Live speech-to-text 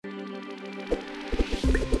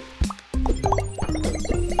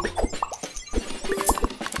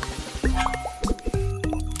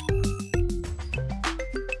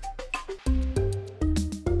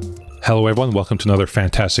Hello, everyone. Welcome to another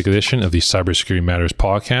fantastic edition of the Cybersecurity Matters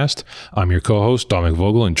podcast. I'm your co-host, Dominic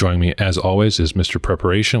Vogel, and joining me, as always, is Mr.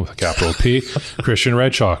 Preparation with a capital P, Christian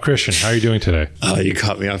Redshaw. Christian, how are you doing today? You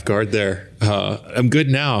caught me off guard there. I'm good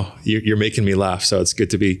now. You're making me laugh, so it's good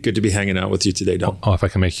to be hanging out with you today, Dom. Oh, if I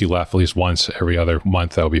can make you laugh at least once every other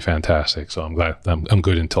month, that would be fantastic. So I'm glad I'm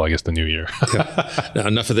good until I guess the new year. Now,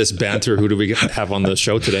 enough of this banter. Who do we have on the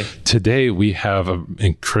show today? Today we have an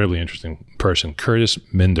incredibly interesting person, Curtis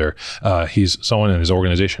Minder. He's someone in his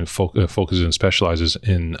organization focuses and specializes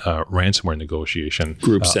in ransomware negotiation.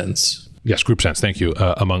 GroupSense. Yes, GroupSense. Thank you.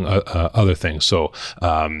 Among other things. So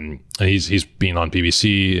he's been on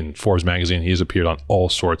BBC and Forbes magazine. He's appeared on all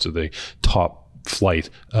sorts of the top flight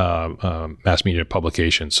mass media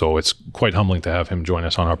publications. So it's quite humbling to have him join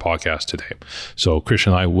us on our podcast today. So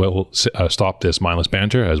Christian and I will stop this mindless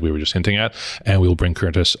banter, as we were just hinting at, and we will bring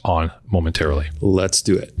Curtis on momentarily. Let's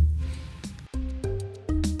do it.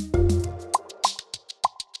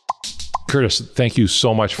 Curtis, thank you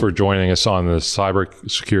so much for joining us on the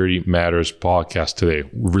Cybersecurity Matters podcast today.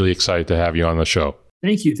 We're really excited to have you on the show.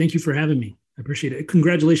 Thank you. Thank you for having me. I appreciate it.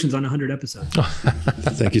 Congratulations on 100 episodes.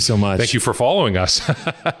 Thank you so much. Thank you for following us.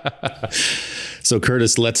 So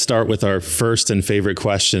Curtis, let's start with our first and favorite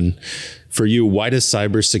question. For you, why does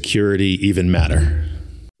cybersecurity even matter?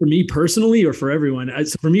 For me personally, or for everyone?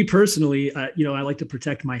 For me personally, I like to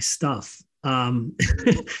protect my stuff.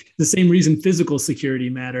 The same reason physical security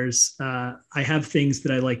matters. I have things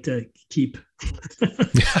that I like to keep,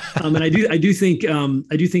 and I do think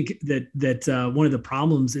that one of the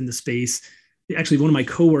problems in the space, actually, one of my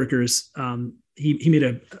coworkers, he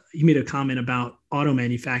made a comment about auto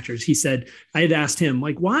manufacturers. He said, I had asked him,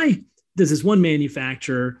 like, why does this one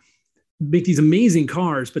manufacturer make these amazing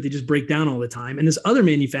cars, but they just break down all the time, and this other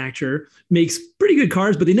manufacturer makes pretty good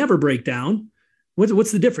cars, but they never break down?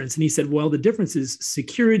 What's the difference? And he said, well, the difference is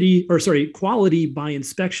quality by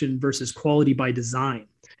inspection versus quality by design.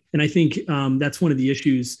 And I think that's one of the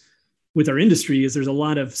issues with our industry is there's a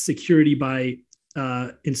lot of security by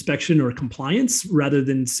inspection or compliance rather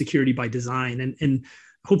than security by design. And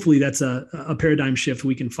hopefully that's a paradigm shift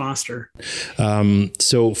we can foster.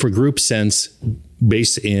 So for GroupSense,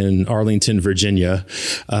 based in Arlington, Virginia,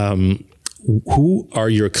 who are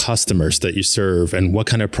your customers that you serve, and what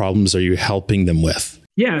kind of problems are you helping them with?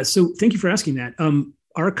 Yeah, so thank you for asking that.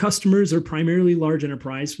 Our customers are primarily large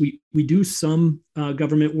enterprise. We do some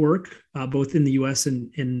government work, both in the U.S.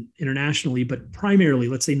 and internationally, but primarily,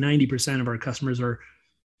 let's say 90% of our customers are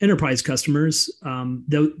enterprise customers.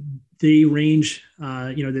 They range,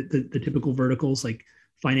 the typical verticals like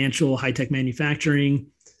financial, high-tech manufacturing,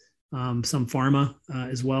 some pharma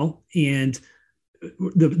as well, and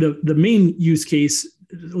the main use case,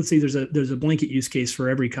 let's say there's a blanket use case for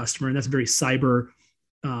every customer, and that's very cyber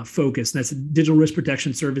focused. And that's digital risk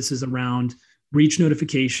protection services around breach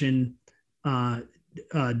notification,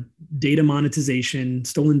 data monetization,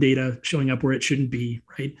 stolen data showing up where it shouldn't be,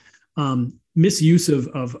 right? Misuse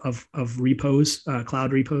of repos,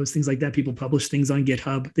 cloud repos, things like that. People publish things on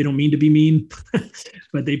GitHub. They don't mean to be mean,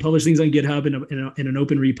 but they publish things on GitHub in an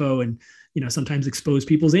open repo, and sometimes expose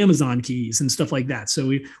people's Amazon keys and stuff like that. So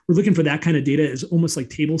we're looking for that kind of data as almost like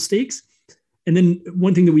table stakes. And then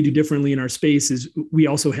one thing that we do differently in our space is we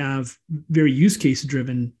also have very use case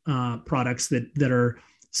driven products that are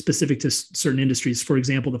specific to certain industries. For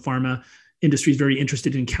example, the pharma industry is very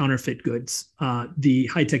interested in counterfeit goods. The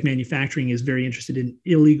high-tech manufacturing is very interested in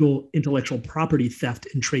illegal intellectual property theft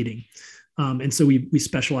and trading. And so we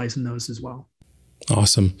specialize in those as well.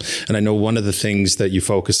 Awesome. And I know one of the things that you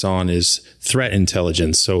focus on is threat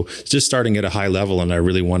intelligence. So just starting at a high level, and I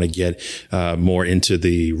really want to get more into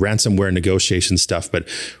the ransomware negotiation stuff, but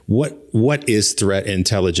what is threat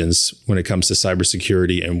intelligence when it comes to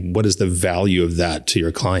cybersecurity, and what is the value of that to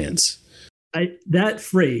your clients? That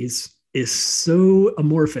phrase is so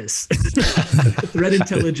amorphous. Threat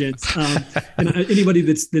intelligence. And anybody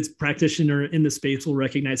that's practitioner in the space will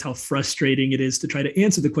recognize how frustrating it is to try to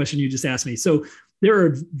answer the question you just asked me. So there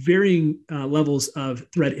are varying levels of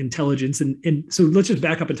threat intelligence. And so let's just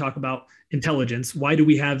back up and talk about intelligence. Why do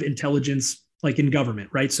we have intelligence like in government,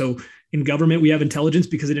 right? So in government, we have intelligence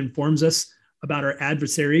because it informs us about our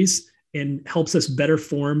adversaries and helps us better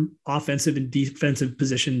form offensive and defensive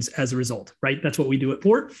positions as a result, right? That's what we do it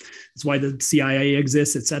for. That's why the CIA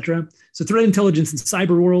exists, et cetera. So threat intelligence in the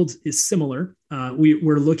cyber world is similar.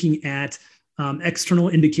 We're looking at external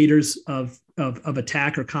indicators of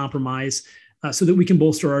attack or compromise so that we can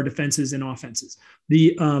bolster our defenses and offenses.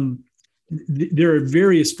 There are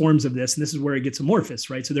various forms of this, and this is where it gets amorphous,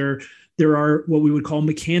 right? So there are what we would call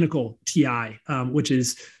mechanical TI, which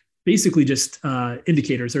is basically just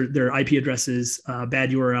indicators. They're IP addresses,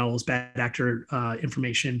 bad URLs, bad actor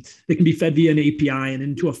information. They can be fed via an API and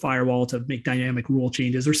into a firewall to make dynamic rule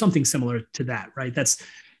changes or something similar to that, right? That's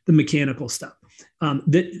the mechanical stuff.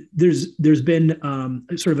 There's been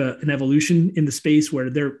sort of an evolution in the space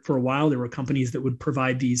where for a while there were companies that would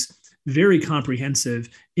provide these very comprehensive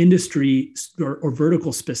industry or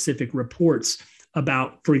vertical specific reports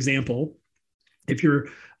about, for example, if you're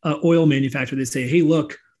an oil manufacturer, they say, hey,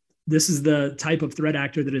 look, this is the type of threat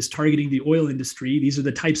actor that is targeting the oil industry. These are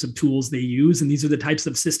the types of tools they use, and these are the types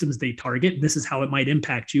of systems they target. And this is how it might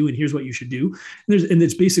impact you. And here's what you should do. And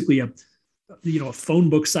it's basically a phone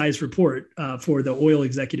book size report for the oil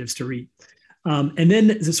executives to read. And then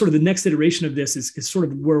the next iteration of this is sort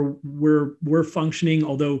of where we're functioning,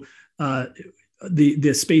 although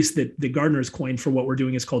the space that the Gartner's coined for what we're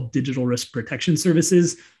doing is called digital risk protection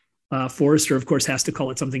services. Forrester, of course, has to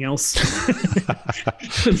call it something else.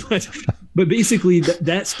 but basically,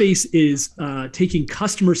 that space is taking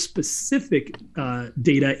customer-specific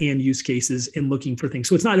data and use cases and looking for things.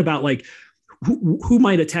 So it's not about like who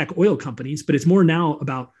might attack oil companies, but it's more now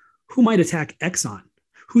about who might attack Exxon.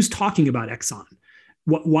 Who's talking about Exxon?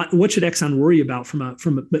 What should Exxon worry about from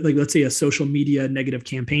like, let's say, a social media negative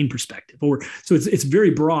campaign perspective? So it's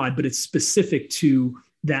very broad, but it's specific to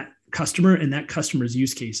that customer and that customer's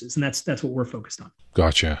use cases. And that's what we're focused on.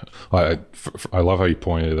 Gotcha. I love how you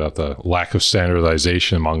pointed out the lack of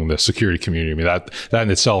standardization among the security community. I mean, that in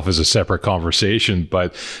itself is a separate conversation,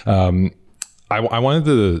 but I wanted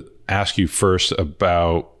to ask you first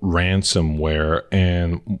about ransomware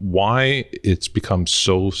and why it's become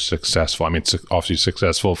so successful. I mean, it's obviously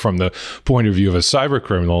successful from the point of view of a cyber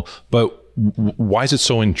criminal, but why is it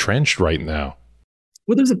so entrenched right now?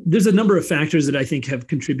 Well, there's a number of factors that I think have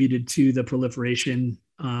contributed to the proliferation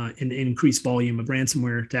and increased volume of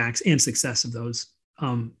ransomware attacks and success of those.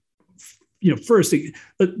 First,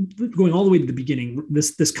 going all the way to the beginning,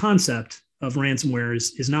 this concept of ransomware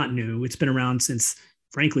is not new. It's been around since,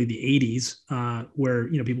 frankly, the 80s, where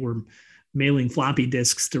people were mailing floppy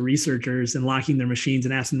disks to researchers and locking their machines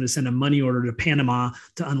and asking them to send a money order to Panama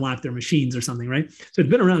to unlock their machines or something, right? So it's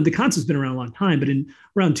been around. The concept's been around a long time, but in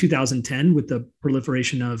around 2010, with the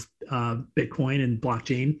proliferation of Bitcoin and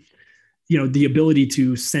blockchain, the ability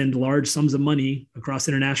to send large sums of money across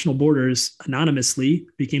international borders anonymously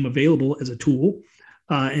became available as a tool,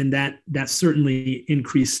 and that certainly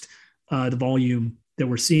increased the volume that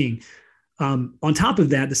we're seeing. On top of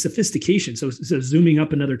that, the sophistication. So zooming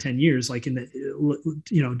up another 10 years, like in the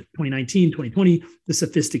 2019, 2020, the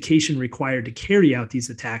sophistication required to carry out these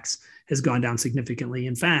attacks has gone down significantly.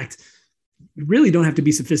 In fact, you really don't have to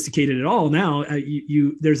be sophisticated at all now.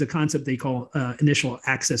 There's a concept they call initial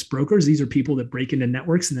access brokers. These are people that break into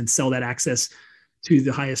networks and then sell that access to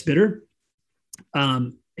the highest bidder.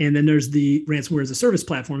 And then there's the ransomware as a service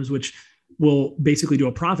platforms, which will basically do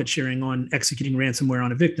a profit sharing on executing ransomware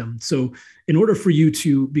on a victim. So in order for you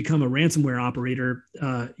to become a ransomware operator,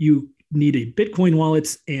 you need a Bitcoin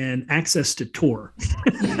wallet and access to Tor.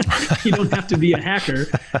 You don't have to be a hacker.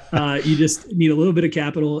 You just need a little bit of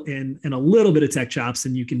capital and a little bit of tech chops,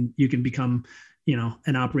 and you can become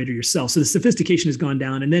an operator yourself. So the sophistication has gone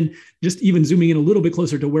down. And then just even zooming in a little bit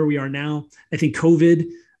closer to where we are now, I think COVID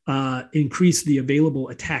increase the available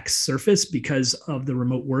attack surface because of the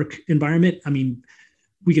remote work environment. I mean,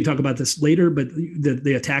 we can talk about this later, but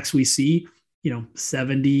the attacks we see,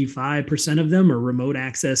 75% of them are remote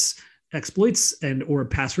access exploits or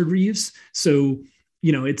password reuse. So,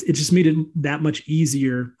 it just made it that much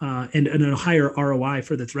easier and a higher ROI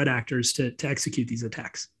for the threat actors to execute these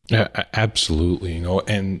attacks. Yeah, absolutely.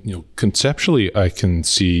 And conceptually, I can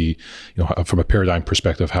see, from a paradigm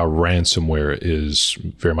perspective, how ransomware is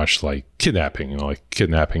very much like kidnapping. Like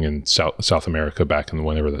kidnapping in South America back in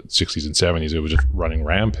whenever the 60s and 70s, it was just running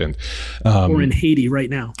rampant. Or in Haiti right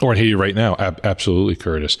now. Absolutely,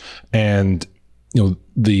 Curtis. And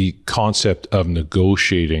the concept of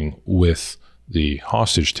negotiating with the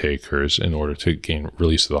hostage takers in order to gain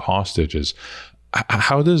release of the hostages.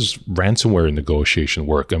 How does ransomware negotiation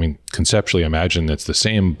work? I mean, conceptually, I imagine it's the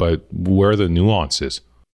same, but where are the nuances?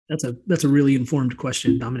 That's a really informed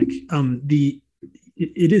question, Dominic.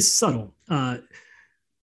 It is subtle.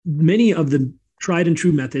 Many of the tried and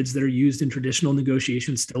true methods that are used in traditional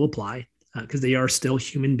negotiations still apply because they are still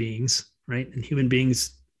human beings, right? And human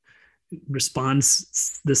beings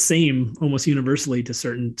responds the same almost universally to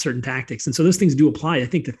certain tactics. And so those things do apply. I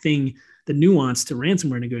think the nuance to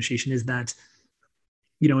ransomware negotiation is that,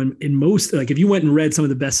 in most, like if you went and read some of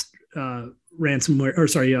the best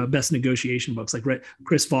best negotiation books, like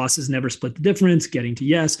Chris Voss's Never Split the Difference, Getting to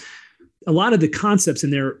Yes, a lot of the concepts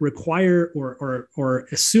in there require or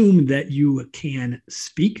assume that you can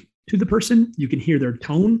speak to the person, you can hear their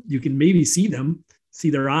tone, you can maybe see them, see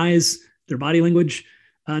their eyes, their body language.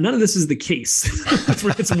 None of this is the case for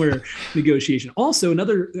ransomware negotiation. Also,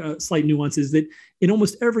 another slight nuance is that in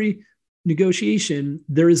almost every negotiation,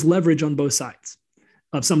 there is leverage on both sides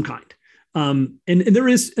of some kind. And there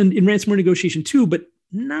is in ransomware negotiation too, but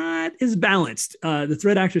not as balanced. The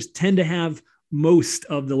threat actors tend to have most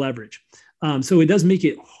of the leverage. So it does make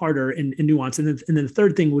it harder and nuanced. And then the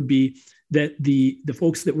third thing would be that the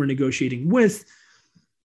folks that we're negotiating with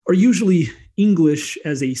are usually English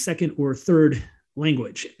as a second or third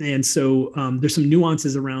language. And so there's some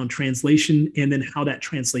nuances around translation and then how that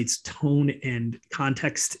translates tone and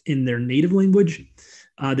context in their native language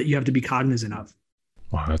that you have to be cognizant of.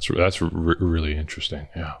 Wow, that's really interesting.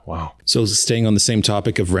 Yeah, wow. So staying on the same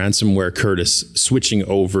topic of ransomware, Curtis, switching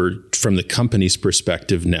over from the company's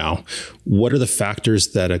perspective now, what are the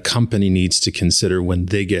factors that a company needs to consider when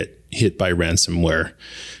they get hit by ransomware?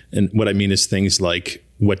 And what I mean is things like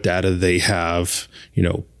what data they have,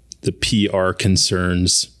 the PR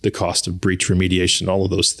concerns, the cost of breach remediation, all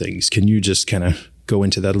of those things. Can you just kind of go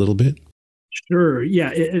into that a little bit? Sure.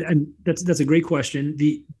 Yeah, and that's a great question.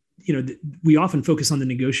 We often focus on the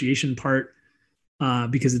negotiation part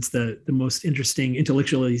because it's the most interesting,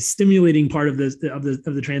 intellectually stimulating part of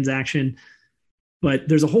the transaction. But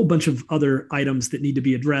there's a whole bunch of other items that need to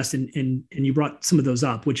be addressed, and you brought some of those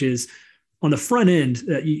up, which is on the front end.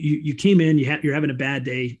 You came in, you're having a bad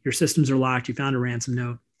day, your systems are locked, you found a ransom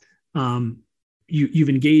note. You've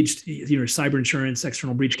engaged cyber insurance,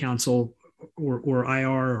 external breach counsel, or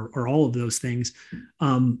IR, or all of those things.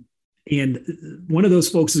 And one of those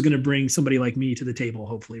folks is going to bring somebody like me to the table,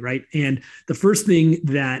 hopefully, right? And the first thing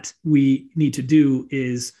that we need to do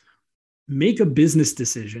is make a business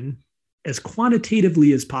decision as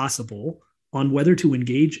quantitatively as possible on whether to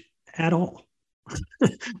engage at all,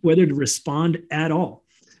 whether to respond at all.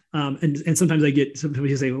 And sometimes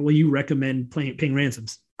somebody say, well, you recommend paying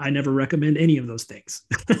ransoms. I never recommend any of those things.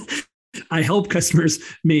 I help customers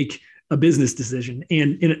make a business decision,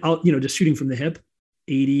 and just shooting from the hip,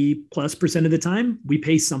 80+% of the time we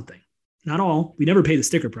pay something. Not all. We never pay the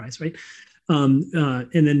sticker price, right? And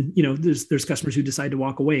then there's customers who decide to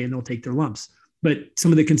walk away and they'll take their lumps. But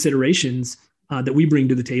some of the considerations that we bring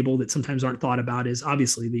to the table that sometimes aren't thought about is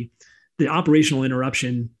obviously the operational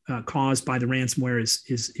interruption caused by the ransomware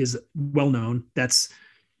is well known. That's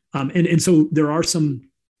and so there are some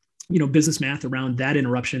business math around that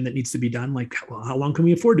interruption that needs to be done. Like, well, how long can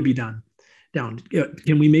we afford to be down?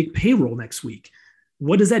 Can we make payroll next week?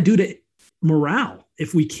 What does that do to morale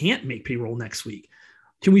if we can't make payroll next week?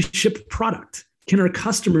 Can we ship product? Can our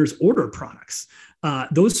customers order products?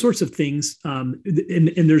 Those sorts of things. And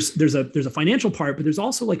there's a financial part, but there's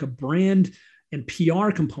also like a brand and PR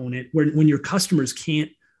component where when your customers can't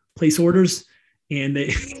place orders and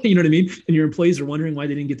they, you know what I mean? And your employees are wondering why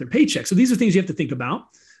they didn't get their paycheck. So these are things you have to think about.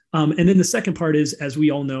 And then the second part is, as we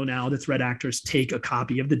all know now, the threat actors take a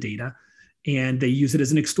copy of the data and they use it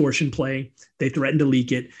as an extortion play. They threaten to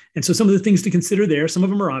leak it. And so some of the things to consider there, some of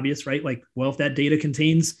them are obvious, right? Like, well, if that data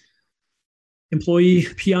contains employee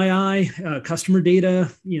PII, customer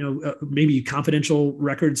data, maybe confidential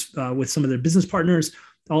records with some of their business partners,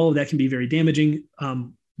 all of that can be very damaging.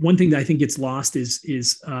 One thing that I think gets lost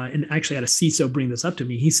is and actually had a CISO bring this up to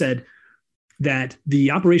me. He said that the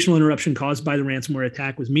operational interruption caused by the ransomware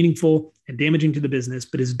attack was meaningful and damaging to the business,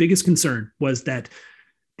 but his biggest concern was that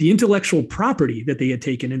the intellectual property that they had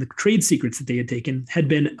taken and the trade secrets that they had taken had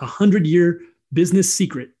been a 100-year business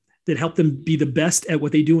secret that helped them be the best at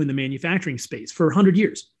what they do in the manufacturing space for 100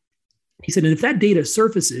 years. He said, and if that data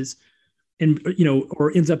surfaces and,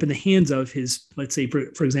 or ends up in the hands of his, let's say,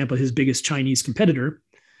 for example, his biggest Chinese competitor,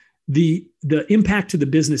 the impact to the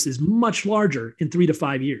business is much larger in 3 to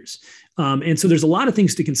 5 years. And so there's a lot of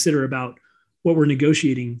things to consider about what we're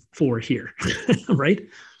negotiating for here, right?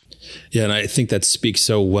 Yeah, and I think that speaks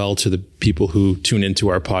so well to the people who tune into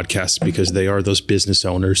our podcast because they are those business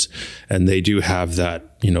owners and they do have that,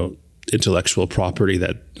 intellectual property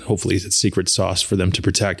that hopefully is a secret sauce for them to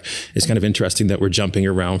protect. It's kind of interesting that we're jumping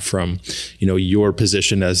around from, your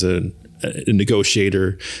position as a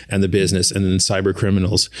negotiator and the business and then cyber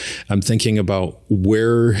criminals. I'm thinking about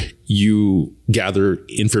where you gather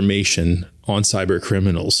information on cyber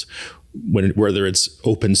criminals. Whether it's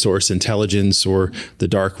open source intelligence or the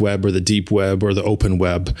dark web or the deep web or the open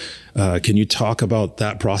web. Can you talk about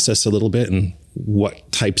that process a little bit and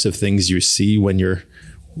what types of things you see when you're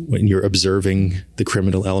observing the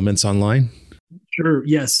criminal elements online? Sure.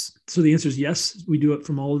 Yes. So the answer is yes. We do it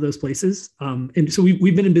from all of those places. And so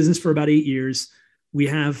we've been in business for about 8 years. we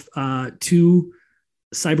have two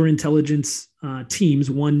cyber intelligence teams,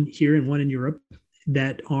 one here and one in Europe,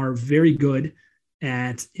 that are very good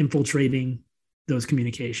at infiltrating those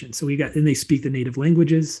communications. So and they speak the native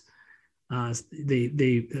languages. I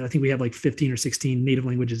think we have like 15 or 16 native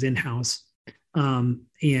languages in-house.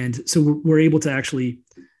 And so we're able to actually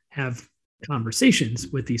have conversations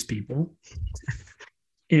with these people.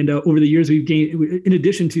 And over the years, we've gained, in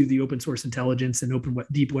addition to the open source intelligence and open web,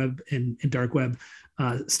 deep web and dark web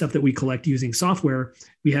stuff that we collect using software,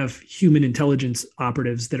 we have human intelligence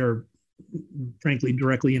operatives that are frankly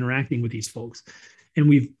directly interacting with these folks. And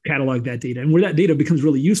we've cataloged that data. And where that data becomes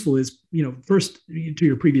really useful is, first, to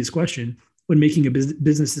your previous question, when making a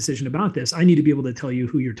business decision about this, I need to be able to tell you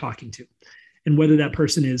who you're talking to and whether that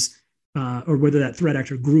person is, or whether that threat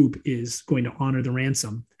actor group is going to honor the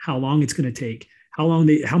ransom, how long it's going to take, how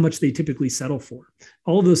much they typically settle for.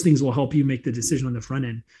 All of those things will help you make the decision on the front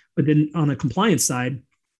end. But then on a compliance side,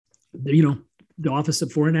 the Office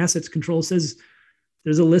of Foreign Assets Control says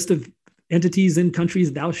there's a list of entities and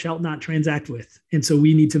countries thou shalt not transact with. And so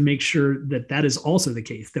we need to make sure that that is also the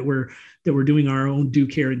case, that we're doing our own due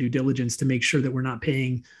care and due diligence to make sure that we're not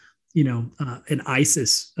paying, an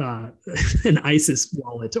ISIS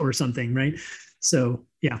wallet or something, right? So,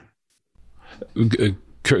 yeah.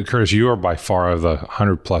 Curtis, you are by far, of the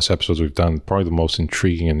 100+ episodes we've done, probably the most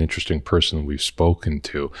intriguing and interesting person we've spoken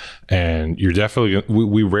to. And you're definitely,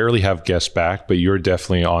 we rarely have guests back, but you're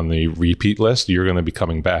definitely on the repeat list. You're going to be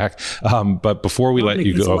coming back. But before we let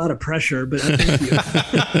you go. There's a lot of pressure, but thank you.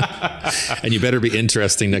 And you better be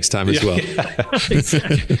interesting next time as well. Yeah.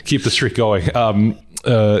 Exactly. Keep the streak going.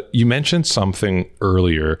 You mentioned something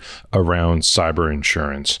earlier around cyber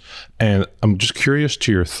insurance, and I'm just curious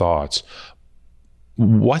to your thoughts.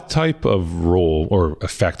 What type of role or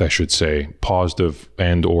effect, I should say, positive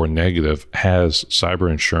and or negative, has cyber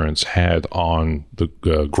insurance had on the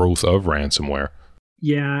growth of ransomware?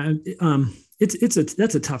 Yeah,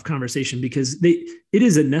 that's a tough conversation because it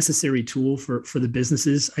is a necessary tool for the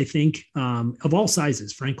businesses, I think, of all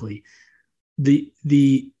sizes, frankly. The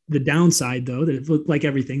downside, though, that like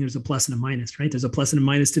everything, there's a plus and a minus, right? There's a plus and a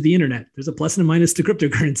minus to the internet. There's a plus and a minus to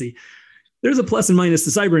cryptocurrency. There's a plus and minus to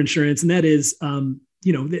cyber insurance, and that is,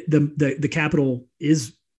 the capital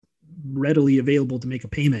is readily available to make a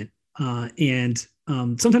payment, and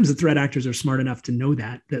sometimes the threat actors are smart enough to know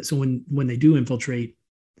that. So when they do infiltrate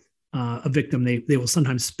a victim, they will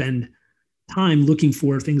sometimes spend time looking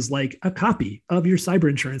for things like a copy of your cyber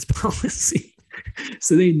insurance policy,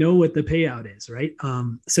 so they know what the payout is, right?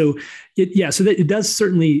 So it does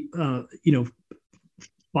certainly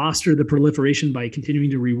foster the proliferation by continuing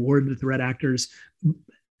to reward the threat actors.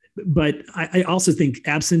 But I also think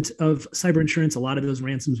absent of cyber insurance, a lot of those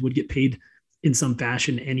ransoms would get paid in some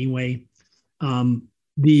fashion anyway.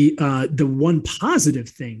 The one positive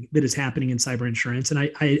thing that is happening in cyber insurance, and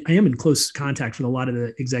I am in close contact with a lot of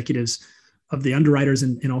the executives of the underwriters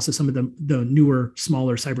and also some of the newer,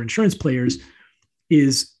 smaller cyber insurance players,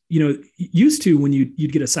 is, used to when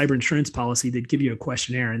you'd get a cyber insurance policy, they'd give you a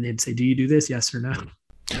questionnaire and they'd say, do you do this? Yes or no?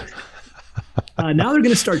 Now they're going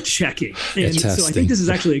to start checking. And so I think this is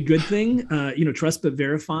actually a good thing, trust but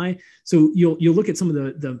verify. So you'll look at some of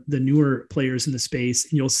the newer players in the space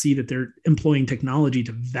and you'll see that they're employing technology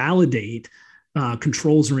to validate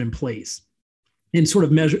controls are in place and sort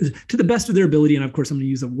of measure to the best of their ability. And of course, I'm going to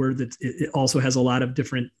use a word that it also has a lot of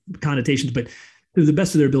different connotations, but to the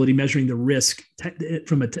best of their ability, measuring the risk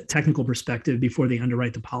from a technical perspective before they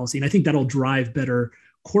underwrite the policy. And I think that'll drive better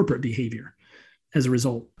corporate behavior as a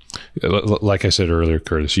result. Like I said earlier,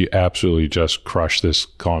 Curtis, you absolutely just crushed this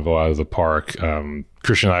convo out of the park.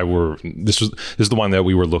 Christian and I this is the one that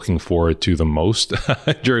we were looking forward to the most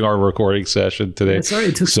during our recording session today. Yeah, sorry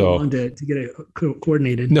it took so long to get it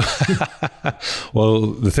coordinated. No. Well,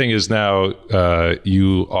 the thing is now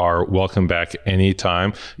you are welcome back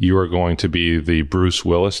anytime. You are going to be the Bruce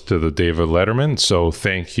Willis to the David Letterman. So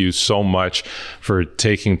thank you so much for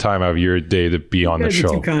taking time out of your day to be on the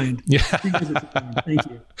show. You guys are too kind. Yeah. You guys are too kind. Thank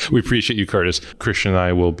you. We appreciate you, Curtis. Christian and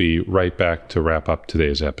I will be right back to wrap up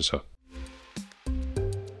today's episode.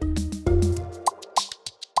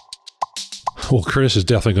 Well, Curtis is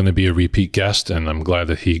definitely going to be a repeat guest, and I'm glad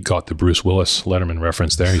that he got the Bruce Willis Letterman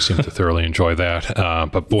reference there. He seemed to thoroughly enjoy that.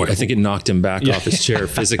 But boy, I think it knocked him back off his chair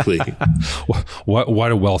physically.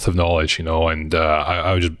 What a wealth of knowledge, and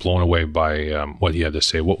I was just blown away by what he had to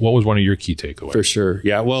say. What was one of your key takeaways? For sure.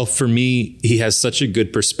 Yeah. Well, for me, he has such a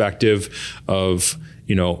good perspective of,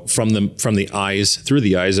 from through the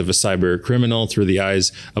eyes of a cyber criminal, through the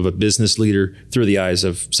eyes of a business leader, through the eyes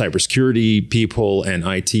of cybersecurity people and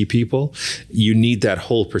IT people. You need that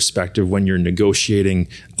whole perspective when you're negotiating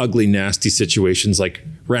ugly, nasty situations like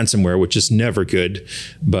ransomware, which is never good.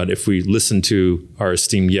 But if we listen to our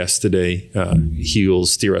esteemed guest today, he will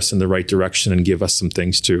steer us in the right direction and give us some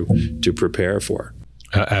things to prepare for.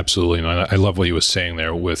 Absolutely. And I love what he was saying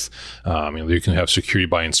there with, you can have security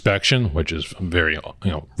by inspection, which is very,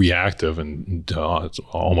 reactive and it's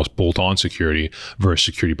almost bolt-on security, versus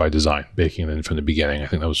security by design, baking it in from the beginning. I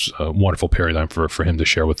think that was a wonderful paradigm for him to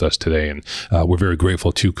share with us today. And we're very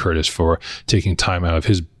grateful to Curtis for taking time out of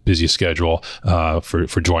his busy schedule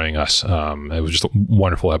for joining us. It was just a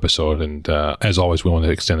wonderful episode. And as always, we want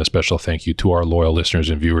to extend a special thank you to our loyal listeners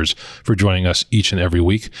and viewers for joining us each and every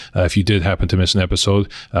week. If you did happen to miss an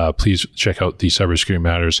episode, please check out the Cybersecurity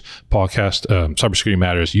Matters podcast, Cybersecurity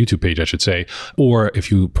Matters YouTube page, I should say. Or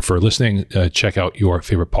if you prefer listening, check out your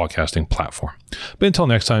favorite podcasting platform. But until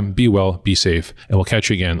next time, be well, be safe, and we'll catch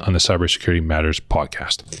you again on the Cybersecurity Matters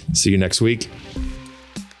podcast. See you next week.